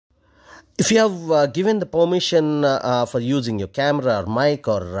If you have given the permission for using your camera or mic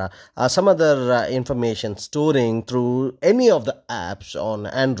or some other information storing through any of the apps on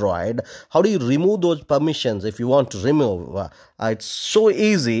Android, how do you remove those permissions if you want to remove? It's so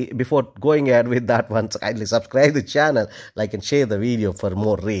easy. Before going ahead with that one, kindly subscribe the channel, like and share the video for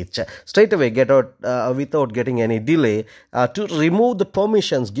more reach. Straight away, get out without getting any delay. To remove the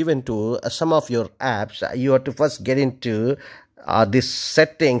permissions given to some of your apps, you have to first get into this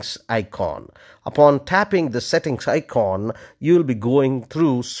settings icon. Upon tapping the settings icon, you will be going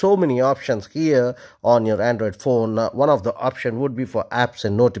through so many options here on your Android phone. One of the option would be for apps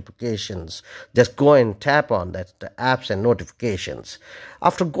and notifications. Just go and tap on that, the apps and notifications.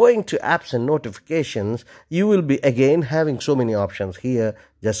 After going to apps and notifications, you will be again having so many options here.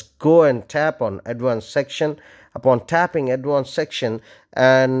 Just go and tap on advanced section. Upon tapping advanced section,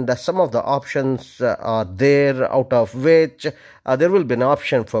 and some of the options are there, out of which there will be an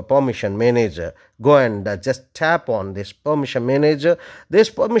option for permission manager. Go and just tap on this permission manager. This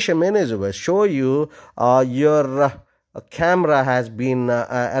permission manager will show you your camera has been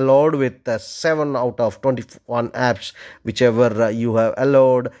allowed with 7 out of 21 apps, whichever you have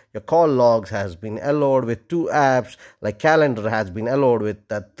allowed. Your call logs has been allowed with 2 apps, like calendar has been allowed with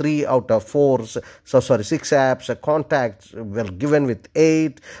 3 out of 4, 6 apps. Contacts were given with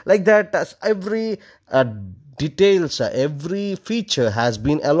 8, like that. Every details, every feature has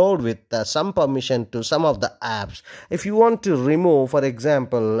been allowed with some permission to some of the apps. If you want to remove, for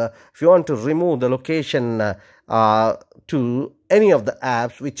example, if you want to remove the location to any of the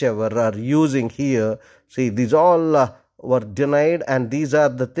apps whichever are using here, see, these all were denied, and these are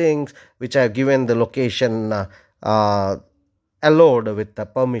the things which I have given the location allowed with the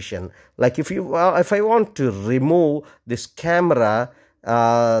permission. Like if I want to remove this camera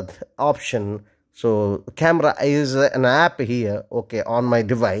option, so camera is an app here, okay, on my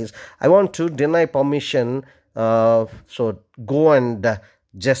device. I want to deny permission, so go and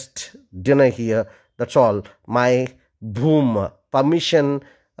just deny here. That's all. My boom, permission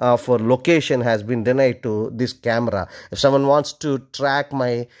for location has been denied to this camera. If someone wants to track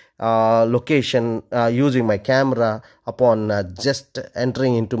my location using my camera upon just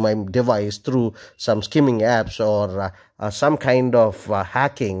entering into my device through some skimming apps or some kind of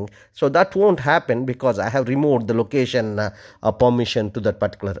hacking, so that won't happen because I have removed the location permission to that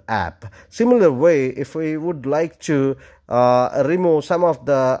particular app. Similar way, if we would like to remove some of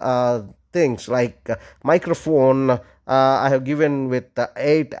the things like microphone, I have given with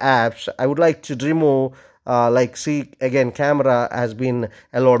 8 apps. I would like to remove like, see, again, camera has been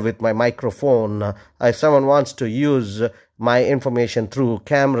allowed with my microphone. If someone wants to use my information through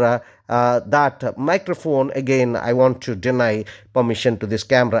camera, that microphone, again, I want to deny permission to this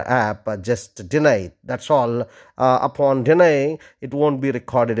camera app. Just deny it. That's all. Upon denying, it won't be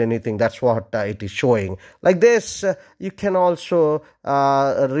recorded anything. That's what it is showing. Like this, you can also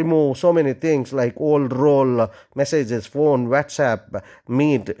remove so many things like old roll messages, phone, WhatsApp,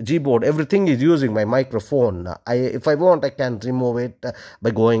 Meet, Gboard. Everything is using my microphone. If I want, I can remove it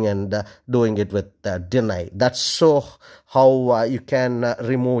by going and doing it with deny. That's so how you can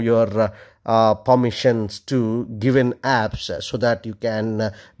remove your permissions to given apps, so that you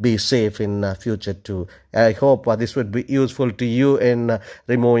can be safe in future too. I hope this would be useful to you in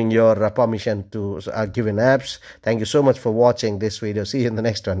removing your permission to given apps. Thank you so much for watching this video. See you in the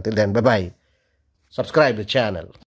next one. Till then, bye bye. Subscribe the channel.